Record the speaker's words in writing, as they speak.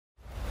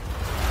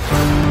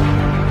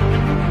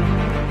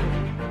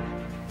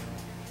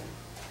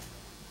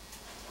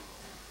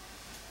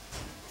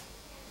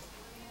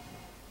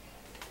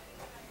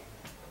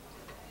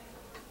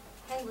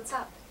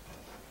what's up?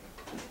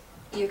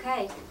 You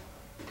okay?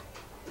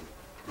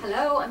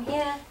 Hello, I'm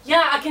here.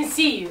 Yeah, I can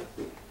see you.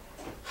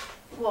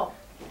 What?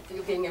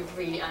 You're being a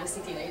really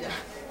angsty teenager.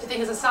 Do you think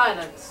it's a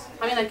silence?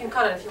 I mean, I can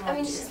cut it if you want. I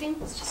mean, she's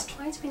just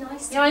trying to be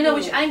nice to Yeah, I know,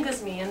 you. which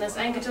angers me, and this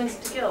anger turns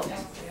into guilt.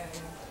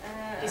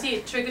 You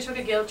see, trigger,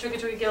 guilt,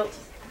 trigger, guilt.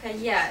 Okay,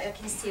 yeah, I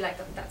can see like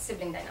that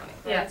sibling dynamic,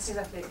 right? Yeah,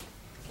 exactly.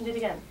 Can you do it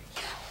again?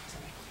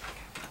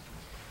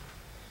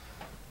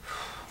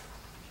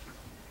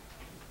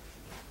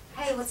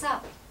 Hey, what's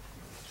up?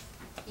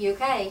 You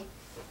okay?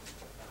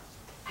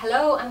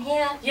 Hello, I'm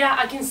here. Yeah,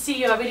 I can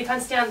see you. I really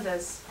can't stand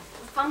this.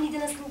 Family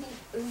dinners can be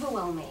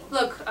overwhelming.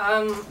 Look,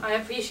 I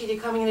appreciate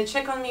you coming in to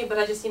check on me, but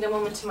I just need a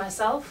moment to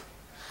myself.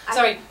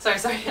 Sorry.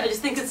 I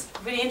just think it's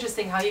really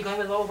interesting how you're going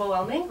with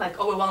overwhelming, like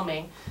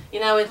overwhelming.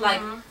 You know, it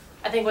like,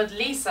 I think what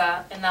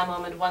Lisa in that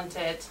moment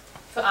wanted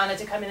for Anna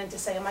to come in and to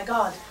say, oh my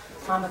God,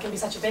 Mama can be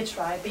such a bitch,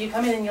 right? But you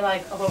come in and you're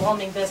like,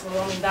 overwhelming this,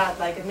 overwhelming that,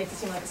 like it makes it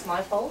seem like it's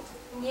my fault.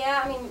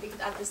 Yeah, I mean, we could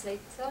add this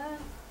later.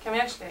 Can we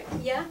actually?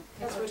 Yeah.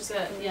 That's what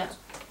good, yeah.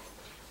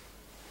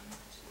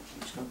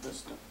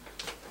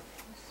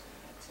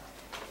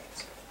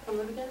 Come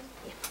look again?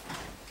 Yeah.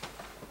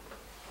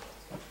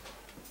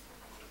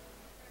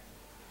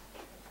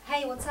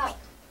 Hey, what's up?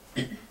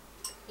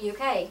 You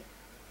okay?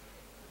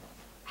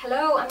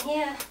 Hello, I'm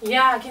here.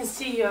 Yeah, I can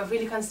see you. I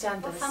really can't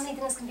stand Well, this. family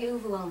dinners can be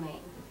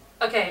overwhelming.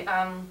 Okay,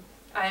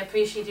 I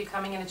appreciate you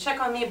coming in to check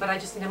on me, but I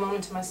just need a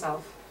moment to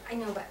myself. I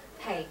know, but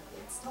hey,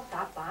 it's not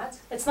that bad.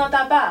 It's not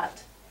that bad.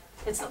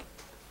 It's not.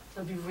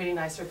 It'd be really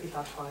nice to repeat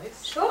that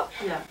twice. Sure.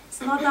 Yeah.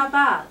 It's not that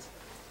bad.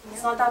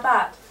 It's not that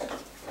bad.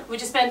 We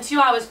just spent 2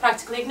 hours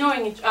practically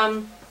ignoring each.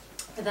 And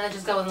then I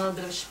just go on a little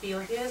bit of a spiel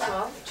here as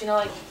well. Do you know,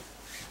 like?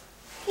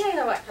 Yeah, you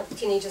know what? How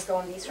teenagers go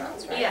on these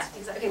rounds, right? Yeah,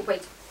 exactly. Okay,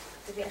 wait.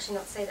 Did we actually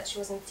not say that she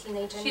wasn't a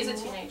teenager She's a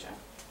anymore? teenager.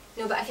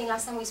 No, but I think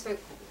last time we spoke,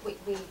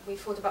 we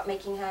thought about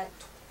making her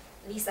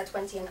Lisa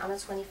 20 and Anna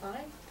 25.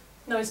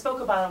 No, we spoke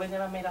about it. We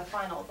never made a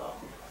final though.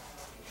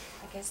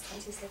 I guess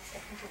 20 is like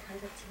technically kind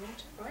of a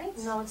teenager, right?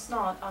 No, it's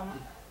not.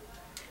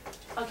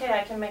 Okay,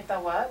 I can make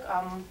that work.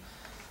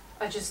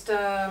 I just,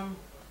 I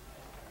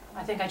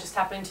think I just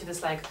tap into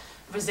this like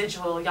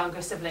residual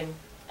younger sibling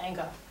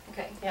anger.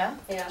 Okay. Yeah?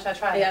 Yeah. Should I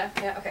try? Yeah,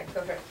 okay,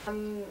 go for it.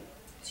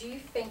 Do you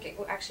think it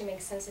will actually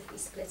make sense if we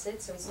split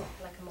it so it's not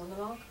like a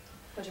monologue?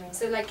 What do you mean?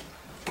 So like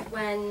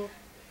when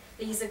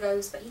Lisa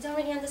goes, but you don't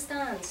really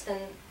understand,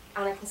 then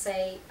Anna can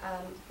say,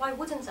 why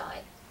wouldn't I?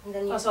 And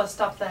then you... Oh, so I'll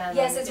stop there.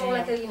 Yes, it's more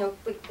like a, you know,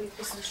 we're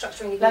sort of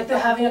structuring it. Like they're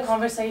having a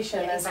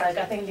conversation. Yeah, It's exactly.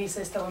 like, I think Lisa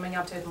is still warming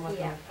up to it more.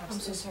 Yeah. I'm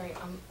so sorry,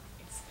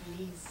 it's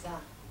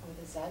Lisa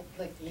with a Z,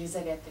 like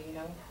Lizaveta, you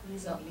know?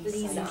 Lisa. Not Lisa.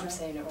 Lisa. You keep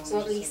saying it wrong. It's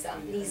not Lisa,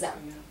 Lisa.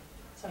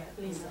 Sorry,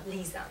 Lisa.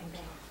 Lisa.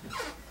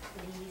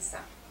 Thank you. Lisa.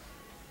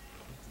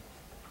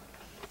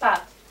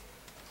 But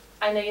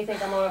I know you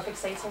think I'm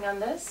over-fixating on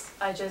this.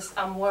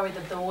 I'm worried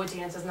that the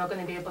audience is not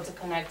going to be able to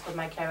connect with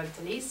my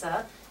character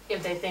Lisa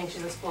if they think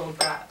she's a spoiled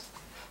brat.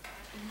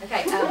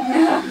 Okay,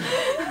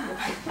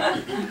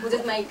 would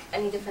it make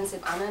any difference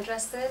if Anna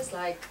addressed this?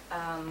 Like,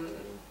 I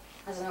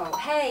don't know,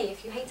 hey,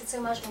 if you hate it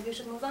so much, maybe you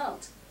should move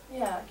out.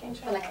 Yeah, can you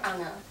try But like that?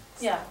 Anna.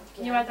 Yeah,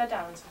 can you write that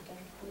down so I can...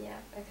 Yeah,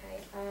 okay.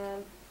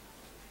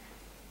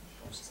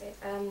 What should I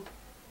say?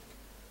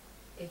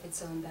 If it's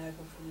so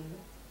unbearable for you,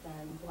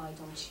 then why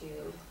don't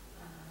you...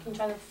 Can you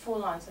try the full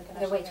line so I can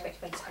No, actually...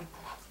 wait.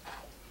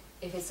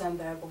 If it's so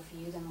unbearable for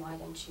you, then why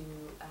don't you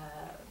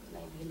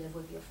maybe live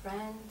with your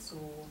friends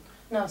or...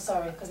 No,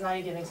 sorry, because now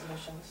you're giving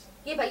solutions.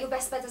 Yeah, but your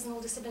best bet as an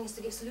older sibling is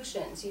to give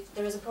solutions.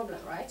 There is a problem,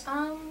 right?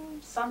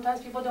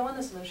 Sometimes people don't want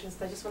the solutions,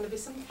 they just want to be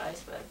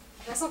sympathized with.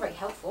 That's not very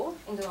helpful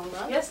in the long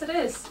run. Yes, it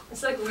is.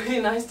 It's like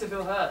really nice to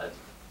feel heard.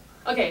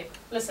 Okay,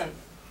 listen.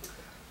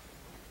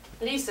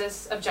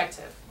 Lisa's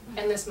objective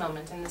in this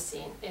moment, in this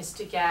scene, is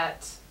to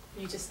get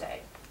you to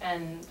stay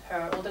and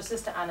her older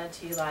sister Anna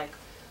to like,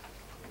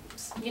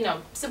 you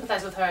know,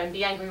 sympathize with her and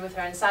be angry with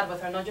her and sad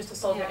with her, not just to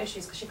solve her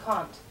issues because she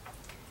can't.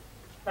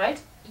 Right?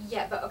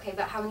 Yeah, but okay,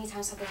 but how many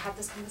times have they had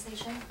this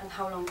conversation? And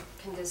how long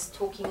can this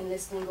talking and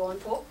listening go on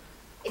for?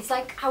 It's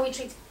like how we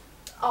treat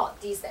art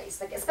these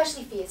days, like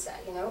especially theatre,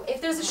 you know? If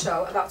there's a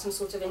show about some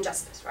sort of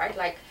injustice, right?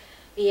 Like,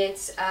 be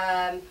it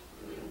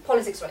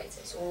politics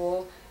related,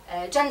 or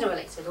gender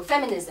related, or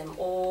feminism,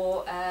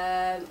 or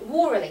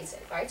war related,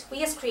 right?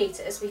 We as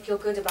creators, we feel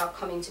good about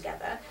coming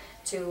together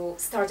to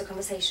start a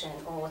conversation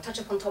or touch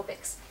upon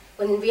topics.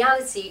 When in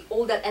reality,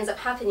 all that ends up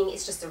happening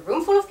is just a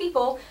room full of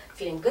people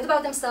feeling good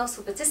about themselves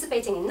for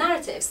participating in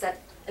narratives that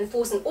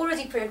enforce an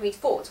already pre-agreed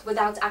thought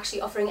without actually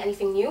offering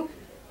anything new.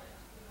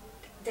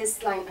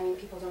 This line, I mean,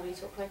 people don't really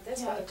talk like this,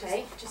 Yeah, but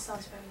okay. it just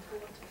sounds very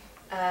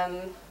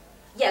important.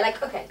 Yeah,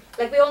 like, okay,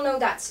 like we all know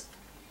that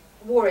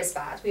war is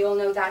bad. We all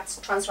know that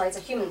trans rights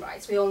are human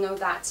rights. We all know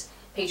that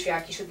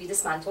patriarchy should be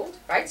dismantled,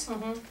 right?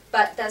 Mm-hmm.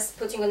 But does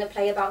putting on a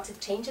play about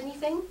it change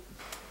anything?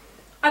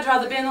 I'd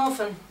rather be an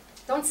orphan.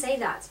 Don't say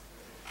that.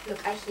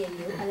 Look, I hear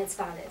you, and it's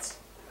valid.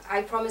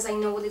 I promise I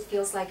know what it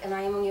feels like, and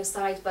I am on your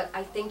side, but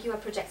I think you are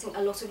projecting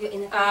a lot of your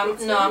inner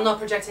conflicts No, here. I'm not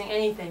projecting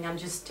anything. I'm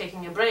just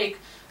taking a break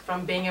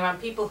from being around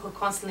people who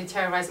constantly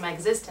terrorize my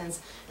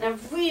existence. And I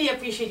really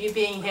appreciate you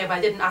being here, but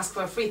I didn't ask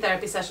for a free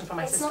therapy session for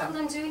my sister. It's not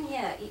what I'm doing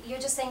here. You're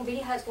just saying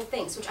really hurtful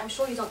things, which I'm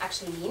sure you don't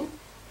actually mean.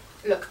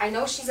 Look, I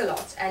know she's a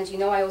lot, and you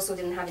know I also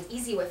didn't have it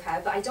easy with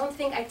her, but I don't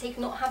think I'd take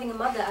not having a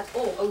mother at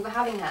all over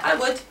having her. I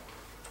would.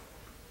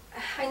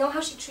 I know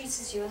how she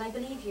treats you, and I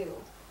believe you.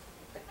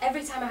 But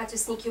every time I had to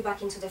sneak you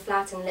back into the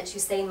flat and let you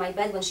stay in my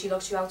bed when she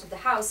locked you out of the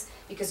house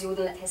because you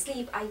wouldn't let her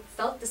sleep, I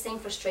felt the same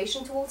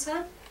frustration towards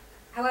her.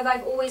 However,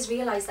 I've always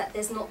realized that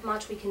there's not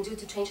much we can do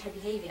to change her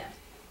behavior.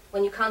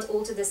 When you can't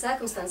alter the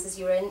circumstances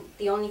you're in,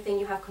 the only thing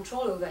you have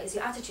control over is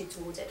your attitude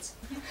towards it.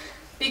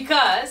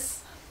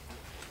 Because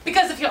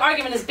if your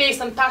argument is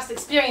based on past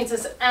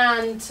experiences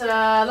and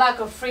lack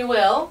of free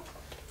will,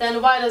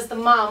 then why does the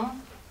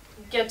mom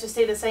get to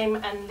stay the same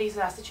and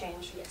Lisa has to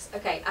change? Yes,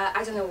 okay,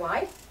 I don't know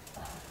why,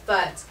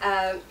 but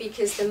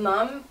because the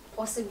mom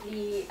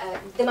possibly,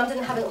 the mom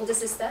didn't have an older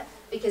sister,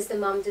 because the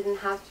mom didn't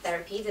have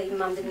therapy, the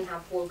mom didn't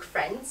have work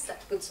friends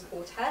that could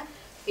support her,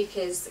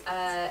 because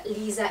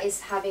Lisa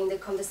is having the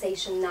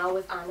conversation now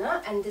with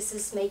Anna, and this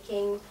is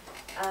making,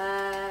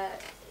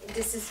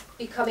 this is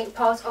becoming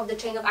part of the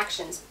chain of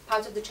actions,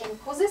 part of the chain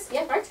of causes,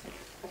 yeah, right?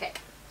 Okay.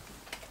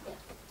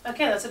 Yeah.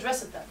 Okay, let's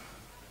address it then.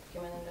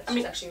 I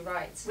mean, actually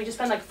right. We just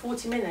spent like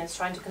 40 minutes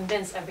trying to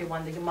convince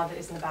everyone that your mother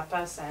isn't a bad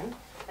person,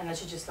 and that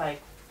she's just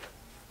like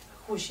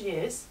who she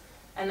is,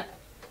 and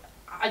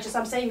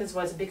I'm saying these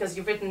words because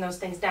you've written those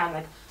things down,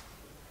 like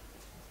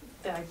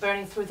they're like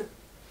burning through the.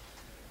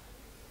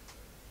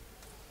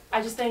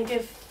 I just think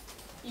if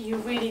you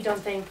really don't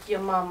think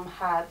your mom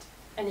had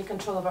any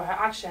control over her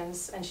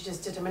actions and she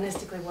just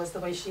deterministically was the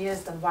way she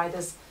is, then why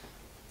does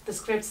the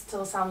script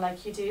still sound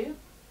like you do?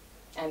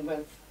 And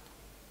with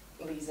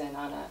Lisa and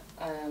Anna,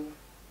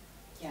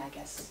 yeah, I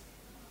guess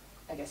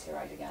you're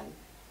right again.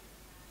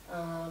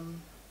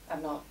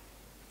 I've not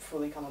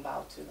fully come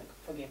about to like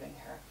forgiving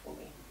her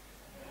fully.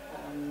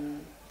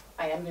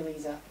 I envy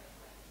Lisa.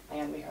 I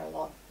envy her a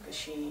lot because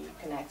she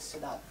connects to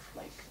that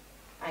like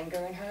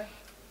anger in her,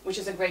 which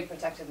is a great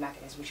protective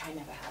mechanism, which I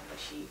never had, but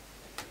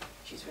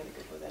she's really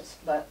good with it.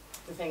 But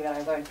the thing that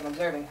I learned from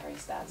observing her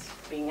is that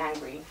being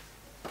angry,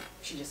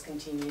 she just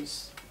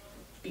continues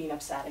being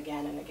upset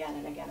again and again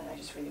and again, and I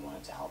just really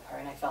wanted to help her,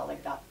 and I felt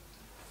like that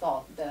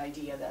thought, the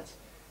idea that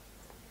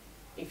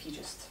if you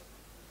just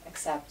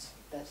accept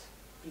that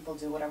people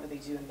do whatever they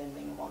do and then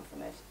they move on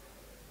from it,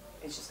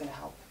 it's just going to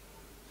help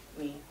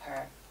me,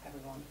 her,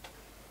 everyone.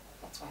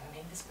 That's why I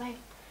made this play.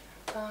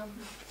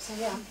 So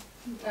yeah,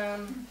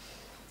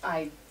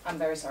 I'm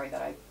very sorry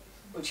that I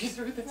put you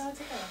through this. No,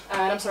 it's okay.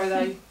 And I'm sorry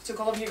that I took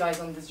all of you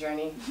guys on this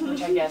journey,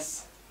 which I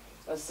guess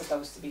was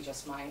supposed to be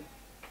just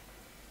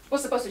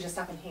was supposed to just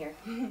happen here.